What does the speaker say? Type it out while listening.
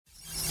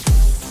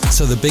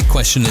So the big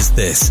question is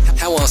this: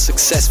 how are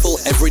successful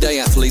everyday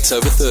athletes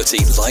over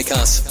 30, like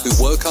us, who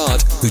work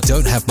hard, who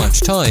don't have much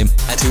time,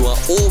 and who are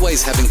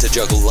always having to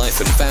juggle life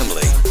and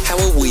family,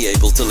 how are we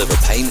able to live a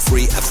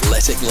pain-free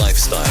athletic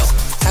lifestyle?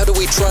 How do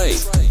we train?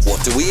 What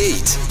do we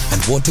eat?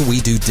 And what do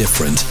we do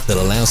different that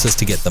allows us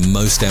to get the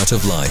most out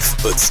of life,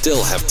 but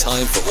still have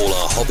time for all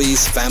our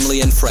hobbies,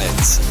 family and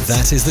friends?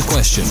 That is the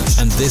question,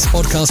 and this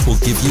podcast will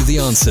give you the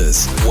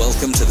answers.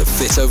 Welcome to the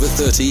Fit Over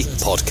 30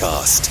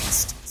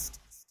 podcast.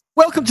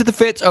 Welcome to the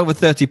Fit Over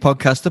 30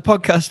 podcast, the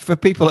podcast for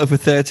people over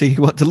 30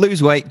 who want to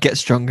lose weight, get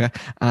stronger,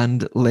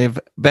 and live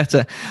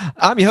better.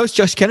 I'm your host,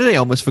 Josh Kennedy. I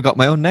almost forgot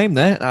my own name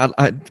there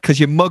because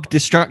your mug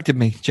distracted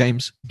me,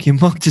 James. Your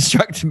mug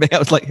distracted me. I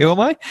was like, who am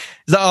I?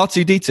 Is that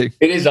R2-D2?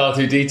 It is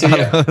R2-D2,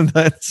 yeah.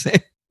 That's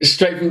it.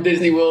 Straight from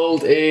Disney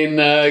World in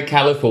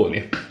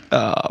California.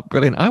 Oh,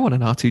 brilliant. I want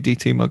an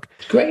R2-D2 mug.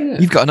 Great, isn't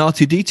it? You've got an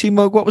R2-D2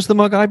 mug. What was the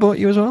mug I bought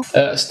you as well?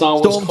 Star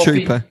Wars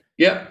Stormtrooper.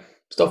 Yep,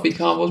 Stuffy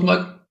Star Wars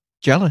mug.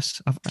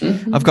 Jealous.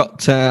 I've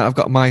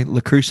got my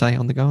Le Creuset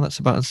on the go. That's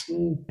about as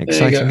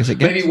exciting as it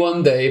gets. Maybe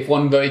one day, if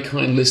one very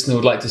kind listener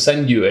would like to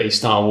send you a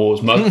Star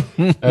Wars mug,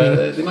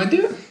 they might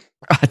do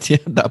it. Yeah,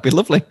 that'd be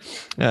lovely.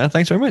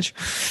 Thanks very much.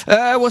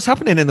 What's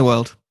happening in the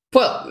world?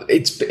 Well,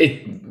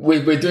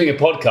 we're doing a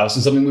podcast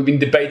on something we've been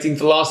debating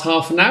for the last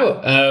half an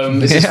hour.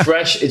 This is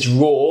fresh. It's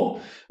raw.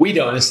 We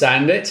don't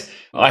understand it.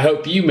 I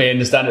hope you may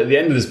understand it at the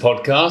end of this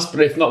podcast.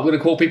 But if not, we're going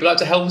to call people out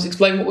to help us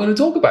explain what we're going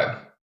to talk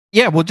about.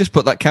 Yeah, we'll just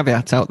put that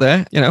caveat out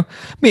there. You know,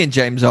 me and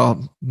James are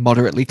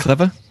moderately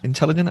clever,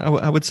 intelligent,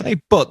 I would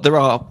say. But there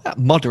are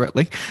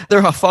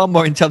far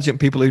more intelligent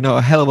people who know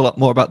a hell of a lot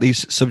more about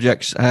these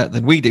subjects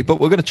than we do. But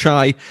we're going to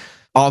try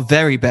our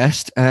very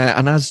best.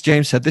 And as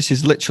James said, this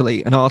is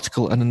literally an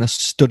article and a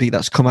study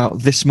that's come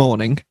out this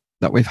morning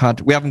that we've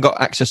had. We haven't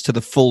got access to the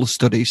full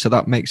study, so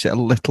that makes it a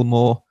little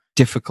more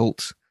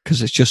difficult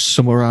because it's just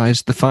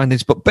summarized the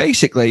findings. But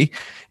basically,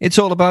 it's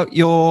all about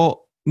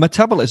your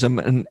metabolism,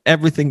 and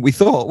everything we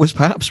thought was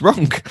perhaps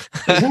wrong.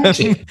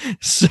 Exactly.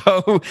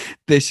 So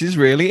this is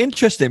really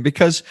interesting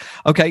because,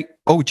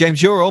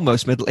 James, you're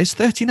almost middle. Is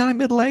 39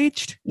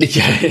 middle-aged?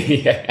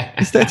 Yeah.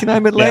 Is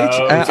 39 middle-aged?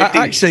 No, 50,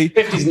 actually,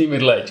 50's new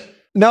middle-aged.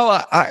 No,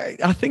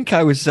 I think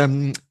I was,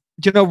 do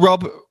you know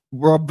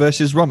Rob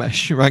versus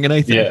Ramesh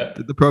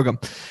Ranganathan, the program?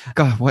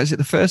 God, what is it,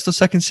 the first or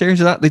second series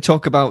of that? They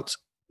talk about,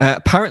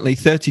 apparently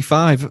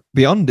 35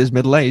 beyond is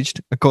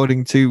middle-aged,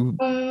 according to...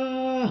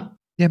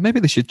 Yeah, maybe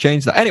they should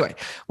change that. Anyway,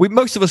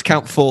 most of us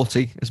count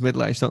 40 as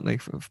middle-aged, don't they?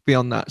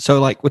 Beyond that.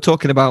 So, we're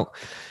talking about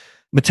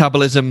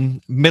metabolism,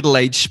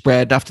 middle-age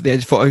spread after the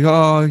age of 40.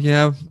 Oh,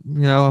 yeah,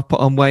 I've put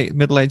on weight,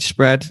 middle-age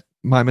spread,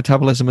 my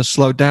metabolism has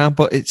slowed down.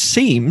 But it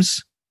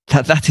seems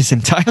that is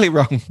entirely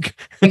wrong.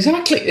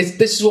 Exactly.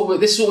 This is what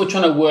we're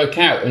trying to work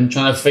out and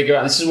trying to figure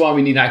out. This is why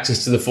we need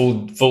access to the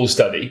full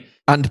study.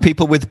 And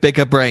people with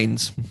bigger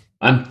brains.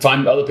 And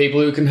find other people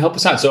who can help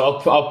us out. So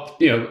I'll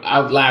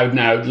out loud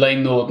now,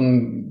 Lane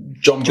Norton,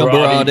 John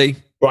Berardi,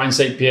 Brian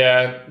St.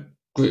 Pierre,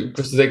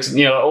 Krista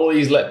Dixon, all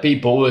these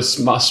people who are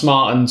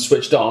smart and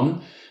switched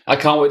on. I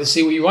can't wait to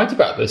see what you write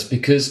about this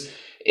because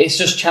it's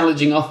just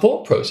challenging our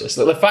thought process.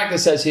 The fact that it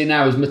says here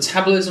now is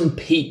metabolism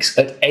peaks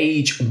at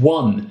age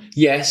 1.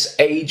 Yes,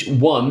 age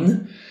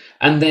 1,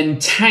 and then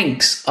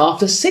tanks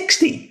after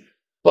 60.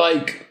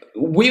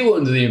 We were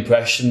under the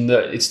impression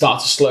that it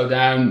starts to slow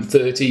down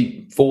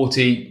 30,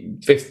 40,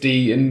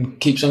 50 and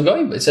keeps on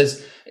going. But it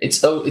says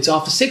it's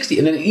after 60.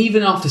 And then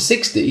even after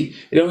 60,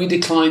 it only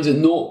declines at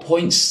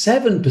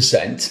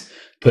 0.7%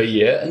 per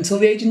year until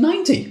the age of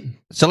 90.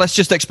 So let's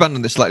just expand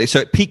on this slightly. So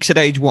it peaks at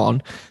age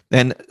 1,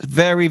 then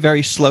very,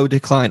 very slow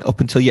decline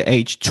up until your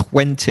age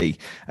 20.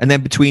 And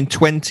then between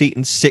 20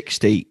 and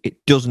 60,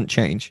 it doesn't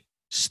change,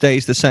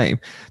 stays the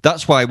same.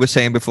 That's why we're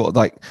saying before,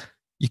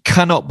 you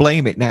cannot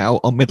blame it now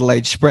on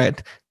middle-age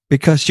spread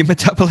because your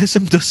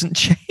metabolism doesn't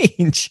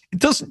change. It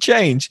doesn't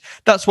change.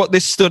 That's what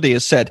this study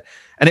has said.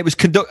 And it was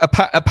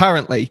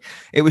apparently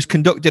it was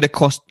conducted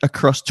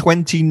across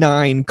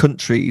 29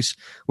 countries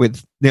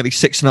with nearly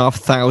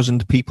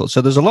 6,500 people.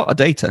 So there's a lot of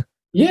data.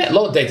 Yeah, a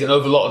lot of data and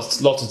over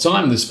lots of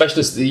time. The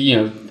specialist, I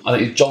think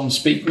it's John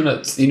Speakman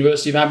at the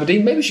University of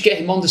Aberdeen. Maybe we should get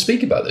him on to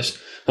speak about this.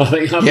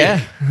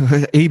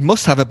 He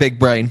must have a big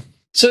brain.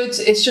 So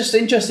it's just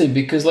interesting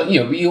because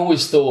we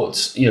always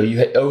thought you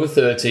hit over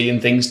 30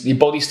 and things, your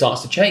body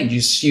starts to change.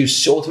 You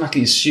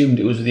automatically assumed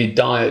it was with your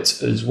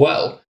diet as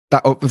well.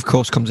 That of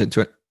course comes into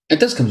it. It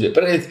does come to it,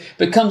 but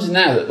it comes in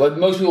now that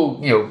most people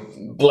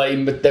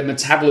blame their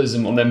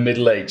metabolism on their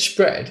middle-age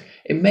spread.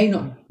 It may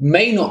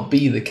not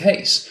be the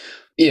case,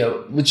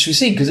 which we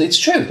see because it's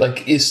true.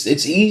 It's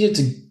easier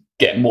to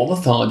get more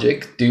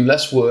lethargic, do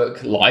less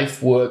work,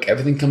 life work,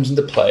 everything comes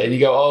into play, and you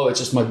go, oh, it's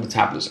just my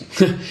metabolism.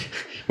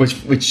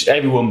 Which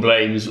everyone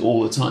blames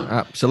all the time.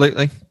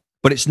 Absolutely.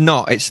 But it's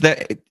not.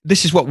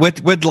 This is what we're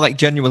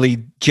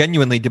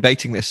genuinely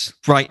debating this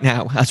right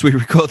now as we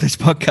record this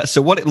podcast.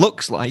 So what it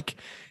looks like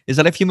is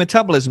that if your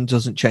metabolism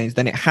doesn't change,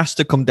 then it has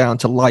to come down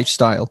to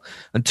lifestyle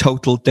and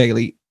total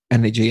daily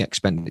energy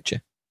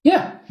expenditure.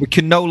 Yeah. We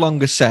can no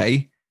longer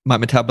say my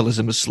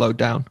metabolism has slowed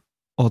down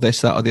or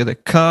this, that, or the other,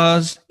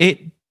 because it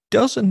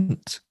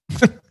doesn't.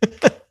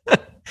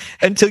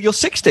 Until you're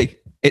 60,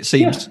 it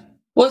seems. Yeah.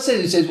 Well, it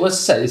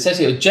says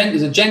here,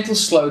 there's a gentle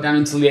slowdown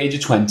until the age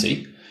of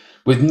 20,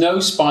 with no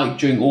spike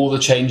during all the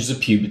changes of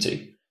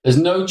puberty. There's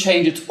no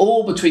change at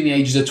all between the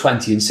ages of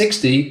 20 and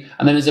 60,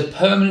 and then there's a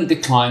permanent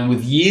decline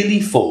with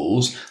yearly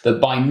falls that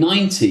by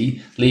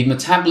 90 leave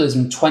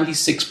metabolism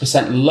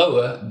 26%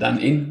 lower than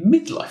in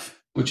midlife,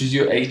 which is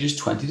your ages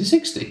 20 to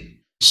 60.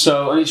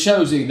 So, and it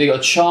shows, they got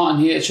a chart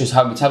in here, it shows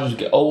how metabolism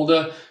get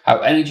older, how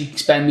energy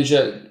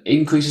expenditure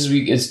increases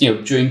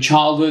during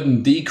childhood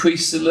and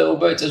decreases a little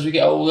bit as we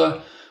get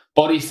older.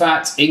 Body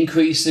fat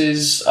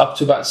increases up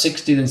to about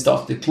 60, then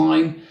starts to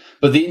decline.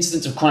 But the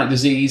incidence of chronic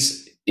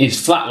disease is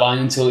flatline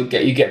until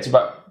you get to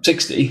about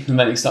 60, and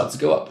then it starts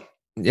to go up.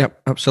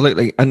 Yep,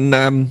 absolutely. And,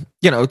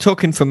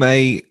 talking from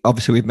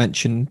obviously we've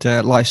mentioned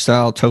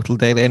lifestyle, total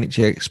daily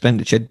energy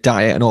expenditure,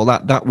 diet, and all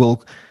that.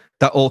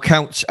 That all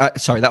counts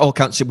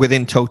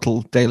within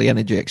total daily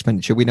energy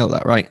expenditure. We know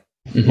that, right?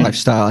 Mm-hmm.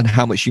 Lifestyle and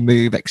how much you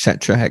move,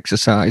 etc.,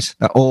 exercise.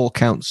 That all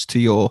counts to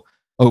your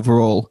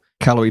overall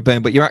calorie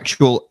burn. But your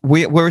actual,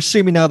 we're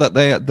assuming now that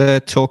they're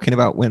talking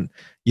about when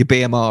your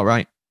BMR,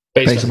 right?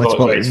 Basal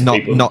metabolic,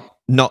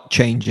 not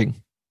changing.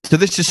 So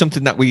this is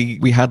something that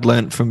we had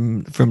learned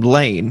from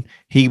Lane.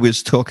 He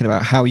was talking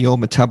about how your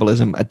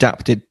metabolism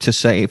adapted to,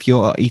 say, if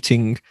you're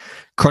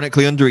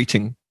chronically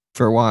under-eating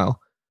for a while.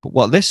 But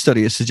what this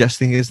study is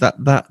suggesting is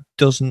that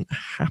doesn't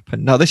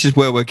happen. Now, this is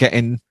where we're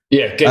getting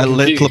a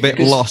little bit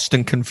lost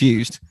and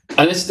confused.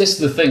 And this is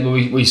the thing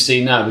we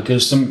see now,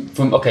 because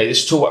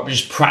let's talk about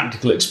just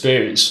practical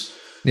experience.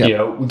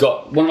 Yep. We've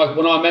got one of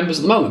our members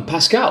at the moment,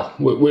 Pascal.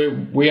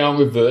 We are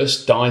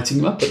reverse dieting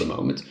him up at the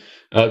moment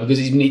because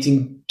he's been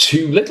eating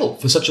too little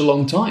for such a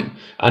long time,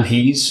 and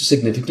he's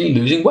significantly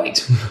losing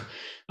weight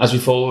as we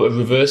follow a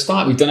reverse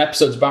diet. We've done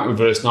episodes about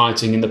reverse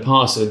dieting in the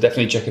past, so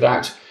definitely check it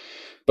out.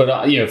 But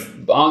our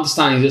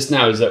understanding of this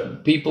now is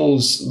that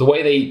the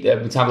way they eat, their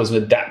metabolism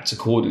adapts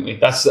accordingly.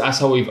 That's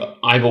how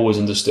I've always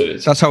understood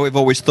it. That's how we've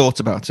always thought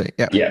about it.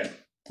 Yeah. Yeah.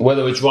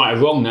 Whether it's right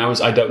or wrong now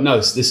is I don't know.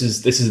 This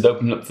is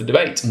opening up for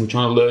debate, and we're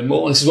trying to learn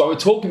more. This is what we're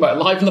talking about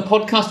live on the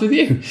podcast with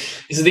you.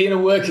 This is the inner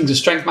workings of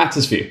Strength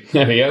Matters for you.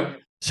 There we go.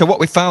 So what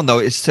we found though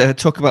is to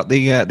talk about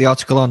the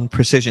article on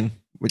precision,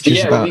 which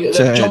is about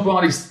John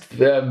Barney's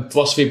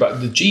philosophy about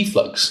the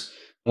G-flux,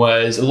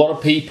 whereas a lot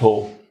of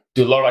people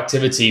do a lot of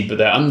activity, but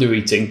they're under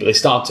eating, but they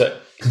start to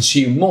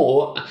consume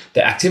more,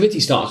 the activity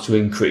starts to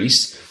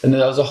increase, and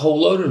there's a whole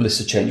load of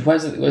lists of change.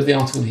 Where's the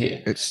article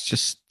here? It's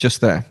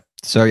just there.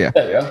 So yeah.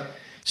 There you go.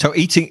 So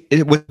eating,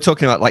 we're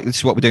talking about, like, this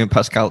is what we're doing,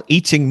 Pascal,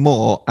 eating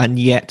more and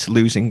yet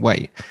losing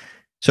weight.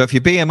 So if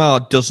your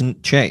BMR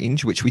doesn't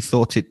change, which we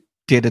thought it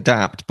did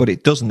adapt, but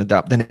it doesn't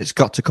adapt, then it's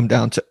got to come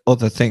down to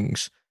other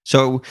things.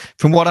 So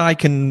from what I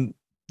can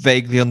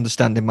vaguely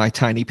understand in my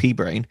tiny pea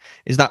brain,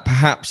 is that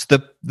perhaps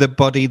the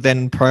body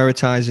then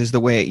prioritizes the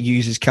way it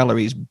uses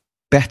calories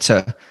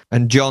better.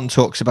 And John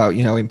talks about,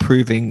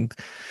 improving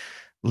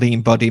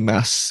lean body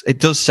mass. It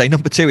does say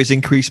number 2 is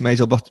increased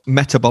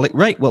metabolic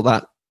rate. Well,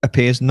 that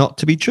appears not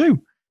to be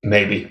true.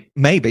 Maybe.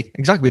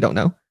 Exactly. We don't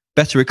know.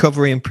 Better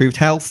recovery, improved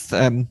health.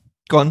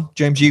 Go on,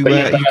 James, you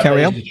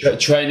carry on.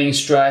 Training,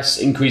 stress,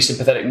 increased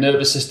sympathetic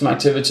nervous system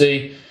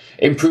activity,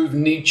 improved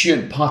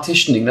nutrient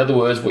partitioning. In other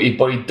words, what your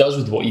body does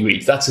with what you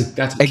eat. That's a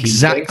key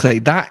exactly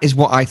thing. That is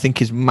what I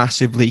think is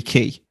massively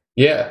key.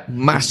 Yeah.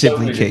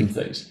 Massively key.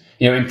 Things.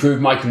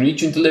 Improved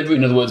micronutrient delivery.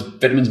 In other words,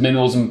 vitamins,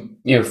 minerals, and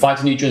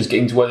phytonutrients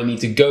getting to where they need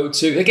to go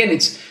to. Again,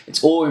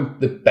 it's all in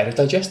the better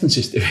digestion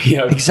system.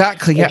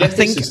 Exactly. Yeah, I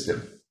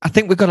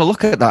think we've got to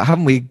look at that,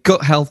 haven't we?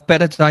 Gut health,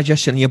 better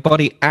digestion, your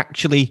body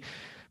actually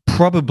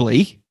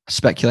probably,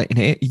 speculating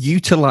here,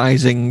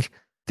 utilizing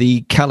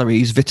the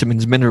calories,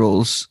 vitamins,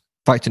 minerals,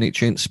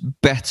 phytonutrients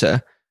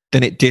better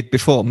than it did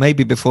before.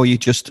 Maybe before you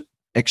just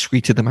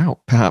excreted them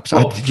out, perhaps.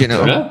 Or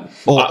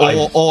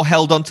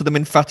held onto them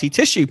in fatty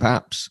tissue,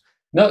 perhaps.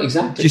 No,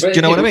 exactly. Do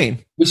you know what I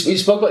mean? We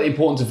spoke about the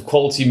importance of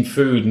quality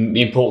food and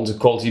the importance of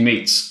quality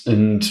meats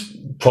and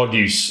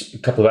produce a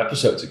couple of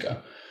episodes ago.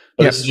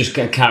 But this is just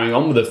kind of carrying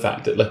on with the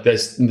fact that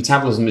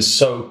metabolism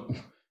is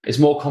it's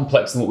more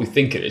complex than what we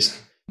think it is.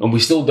 And we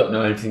still don't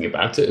know anything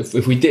about it.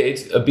 If we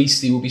did,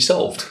 obesity will be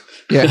solved.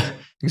 Yeah,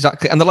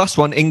 exactly. And the last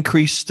one,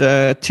 increased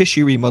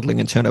tissue remodeling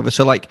and turnover.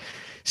 So like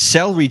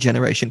cell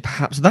regeneration,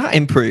 perhaps that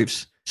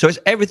improves. So it's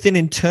everything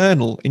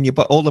internal in your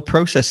body, all the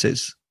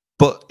processes.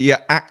 But your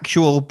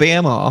actual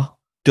BMR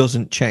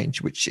doesn't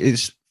change, which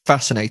is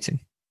fascinating.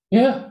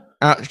 Yeah.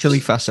 Actually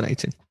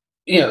fascinating.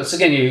 So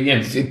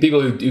again,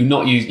 people who do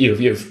not use,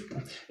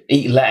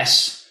 eat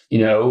less,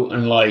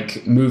 and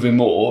like moving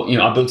more,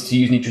 our ability to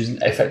use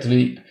nutrients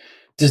effectively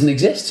doesn't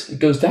exist. It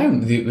goes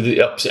down with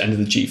the opposite end of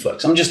the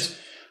G-flux. I'm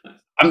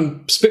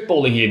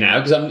spitballing here now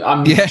because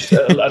I'm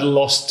at a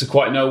loss to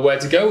quite know where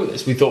to go with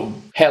this. We thought,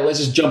 hell, let's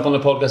just jump on the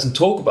podcast and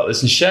talk about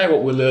this and share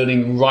what we're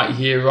learning right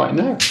here, right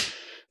now.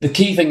 The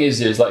key thing is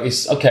this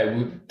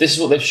is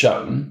what they've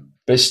shown,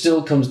 but it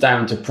still comes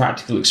down to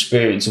practical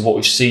experience of what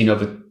we've seen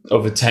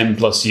over 10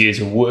 plus years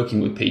of working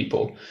with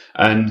people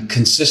and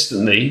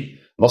consistently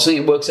not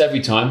saying it works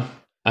every time.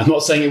 I'm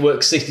not saying it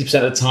works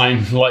 60% of the time.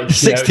 Like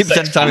 60% of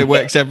the time, it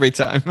works every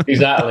time.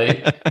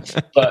 Exactly.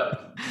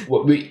 But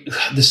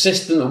the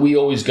system that we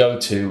always go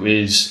to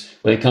is,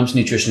 when it comes to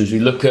nutrition, is we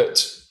look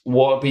at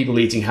what are people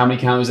eating, how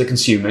many calories they're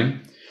consuming,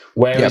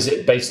 where is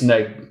it based on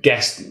their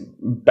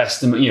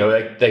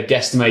their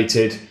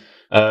guesstimated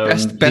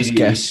best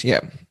guess.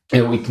 Yeah.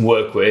 We can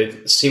work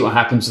with, see what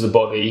happens to the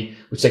body,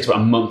 which takes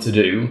about a month to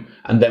do,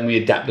 and then we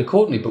adapt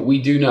accordingly. But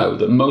we do know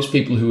that most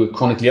people who are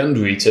chronically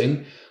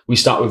under-eating, we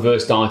start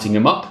reverse dieting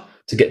them up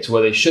to get to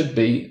where they should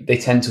be. They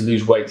tend to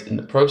lose weight in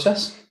the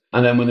process.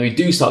 And then when they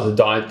do start to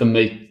diet, then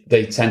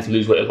they tend to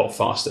lose weight a lot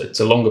faster.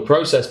 It's a longer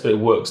process, but it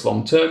works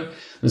long term.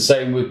 And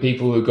same with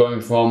people who are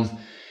going from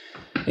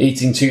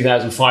eating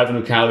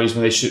 2,500 calories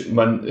when they should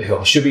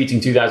be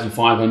eating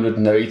 2,500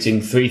 and they're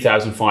eating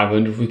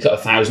 3,500. If we cut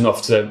 1,000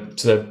 off to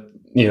the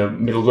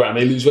middle ground,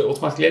 they lose weight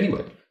automatically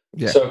anyway.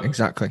 Yeah, so,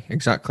 exactly.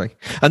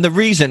 And the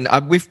reason,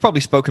 we've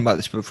probably spoken about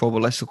this before,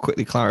 but let's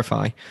quickly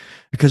clarify,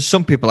 because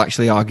some people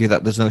actually argue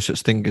that there's no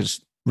such thing as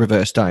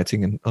reverse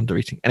dieting and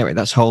under-eating. Anyway,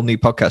 that's a whole new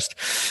podcast.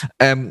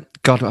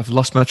 God, I've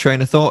lost my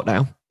train of thought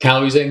now.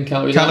 Calories in,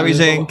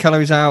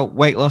 calories out,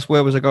 weight loss.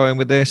 Where was I going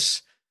with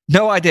this?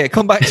 No idea.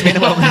 Come back to me in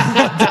a moment.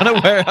 I don't know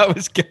where I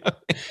was going.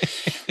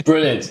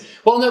 Brilliant.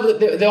 Well, no,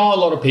 but there are a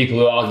lot of people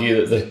who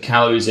argue that the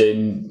calories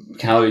in,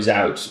 calories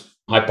out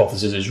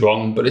hypothesis is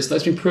wrong, but it's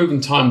been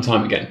proven time and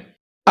time again.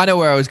 I know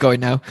where I was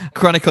going now.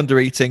 Chronic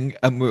undereating,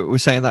 and we're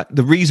saying that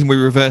the reason we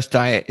reverse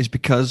diet is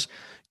because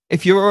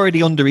if you're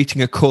already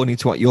undereating according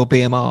to what your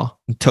BMR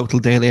and total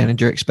daily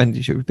energy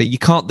expenditure would be, you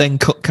can't then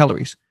cut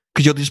calories,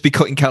 because you'll just be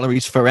cutting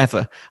calories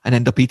forever and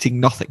end up eating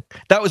nothing.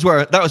 That was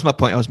my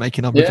point I was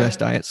making on reverse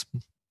diets.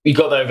 You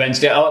got there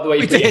eventually. I like the way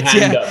you put your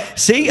hand up.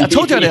 See, I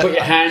told you. You put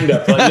your hand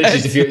up like this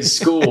as if you're at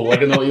school,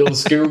 like an old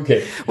school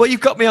kid. Well,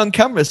 you've got me on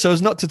camera, so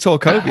as not to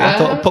talk over you, I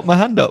thought I'd put my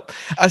hand up.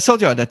 I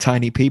told you I had a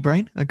tiny pea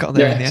brain. I got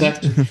there in the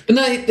end. But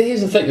no,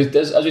 here's the thing.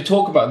 As we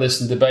talk about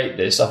this and debate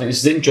this, I think this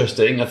is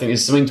interesting. I think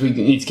it's something we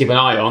need to keep an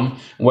eye on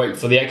and wait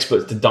for the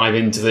experts to dive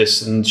into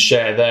this and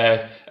share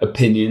their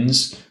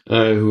opinions,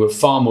 who have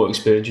far more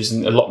experiences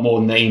and a lot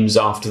more names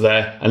after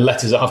and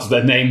letters after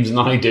their names than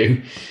I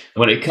do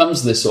when it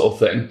comes to this sort of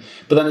thing.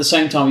 But then at the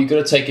same time, you've got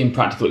to take in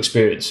practical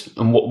experience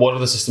and what are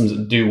the systems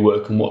that do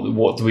work and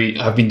what do we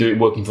have been doing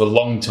working for a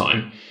long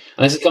time.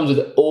 And as it comes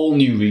with all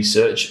new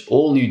research,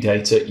 all new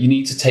data, you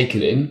need to take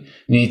it in,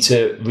 you need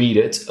to read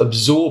it,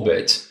 absorb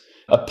it,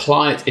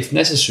 apply it if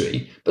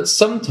necessary. But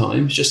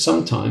sometimes, just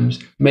sometimes,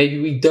 maybe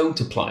we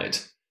don't apply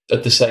it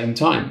at the same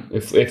time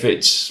if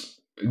it's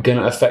going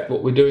to affect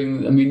what we're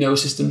doing and we know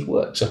systems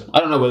work. So I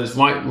don't know whether it's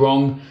right,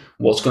 wrong,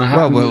 what's going to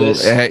happen with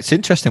this. It's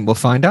interesting. We'll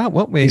find out,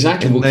 won't we?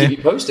 Exactly. We'll keep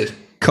you posted.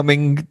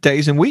 Coming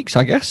days and weeks,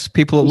 I guess.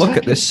 People will look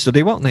at this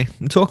study, won't they?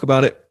 And talk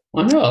about it.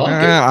 I know,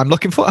 I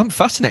like it. I'm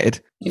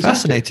fascinated. Exactly.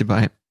 Fascinated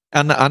by it.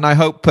 And I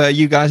hope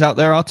you guys out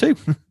there are too.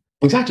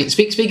 Exactly.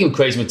 Speaking of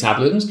crazy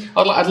metabolisms,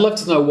 I'd love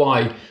to know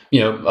why,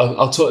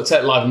 I'll tell it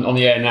live on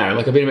the air now.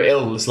 Like, I've been a bit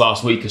ill this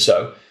last week or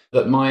so,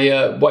 that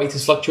my weight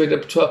has fluctuated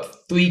up to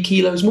 3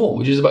 kilos more,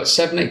 which is about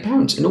 7-8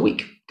 pounds in a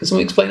week. Can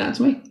someone explain that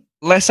to me?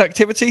 Less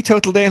activity,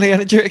 total daily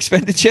energy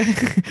expenditure,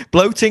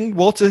 bloating,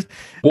 water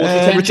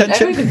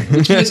retention.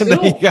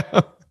 There you go.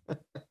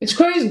 It's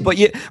crazy.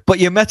 But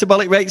your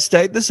metabolic rate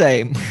stayed the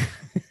same.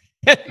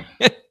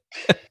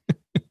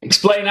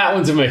 Explain that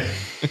one to me.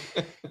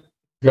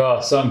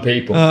 God, some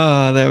people.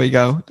 Oh, there we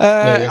go.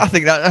 I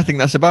think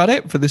that's about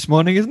it for this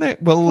morning, isn't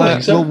it? We'll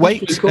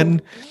wait cool.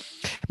 And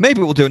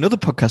maybe we'll do another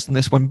podcast on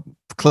this one.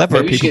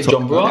 Clever people. Maybe we should get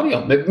John Berardi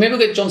on. Maybe we'll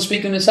get John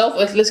speaking himself.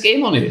 Let's get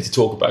him on here to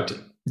talk about it.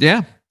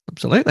 Yeah,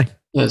 absolutely.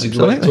 That's a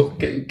good way to talk.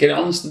 Get it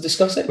on us to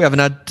discuss it. We haven't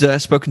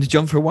had spoken to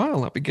John for a while.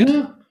 That'd be good.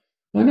 Yeah,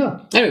 I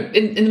know. Anyway,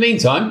 in the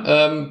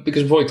meantime,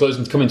 because we're probably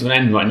closing to coming to an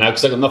end right now,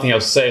 because I've got nothing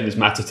else to say on this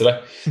matter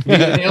today. You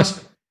got anything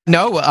else?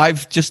 No,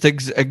 I've just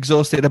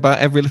exhausted about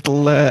every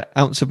little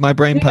ounce of my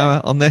brain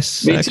power on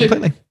this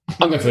completely.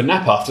 I'm going for a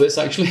nap after this,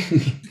 actually.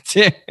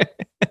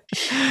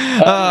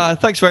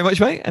 Thanks very much,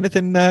 mate.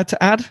 Anything to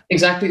add?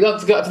 Exactly.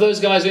 For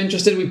those guys who are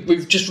interested,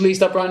 we've just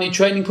released our brand new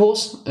training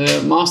course,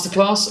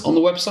 masterclass, on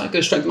the website.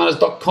 Go to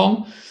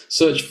strengthmatters.com,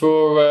 search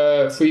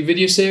for free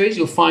video series.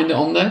 You'll find it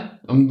on there.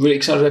 I'm really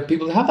excited for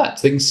people to have that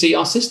so they can see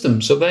our system.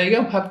 So there you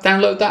go.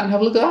 Download that and have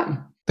a look at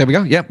that. There we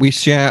go. Yeah, we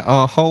share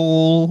our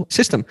whole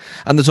system.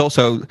 And there's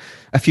also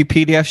a few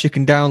PDFs you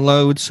can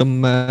download,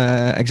 some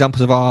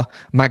examples of our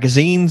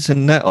magazines,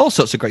 and all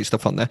sorts of great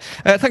stuff on there.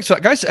 Thanks for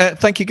that, guys.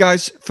 Thank you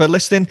guys for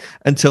listening.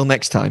 Until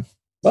next time.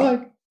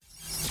 Bye.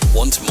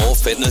 Want more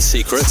fitness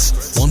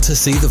secrets? Want to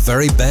see the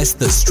very best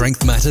that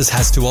Strength Matters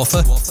has to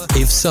offer?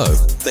 If so,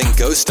 then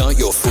go start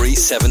your free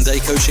 7-day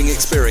coaching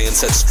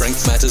experience at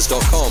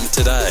strengthmatters.com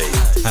today.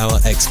 Our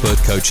expert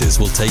coaches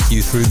will take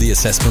you through the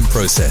assessment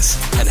process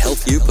and help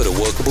you put a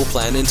workable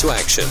plan into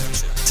action.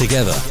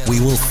 Together,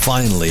 we will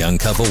finally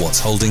uncover what's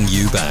holding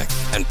you back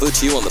and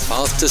put you on the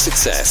path to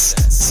success.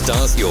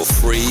 Start your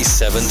free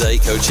 7-day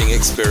coaching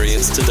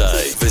experience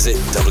today. Visit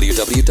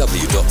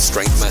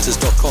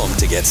www.strengthmatters.com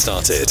to get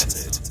started.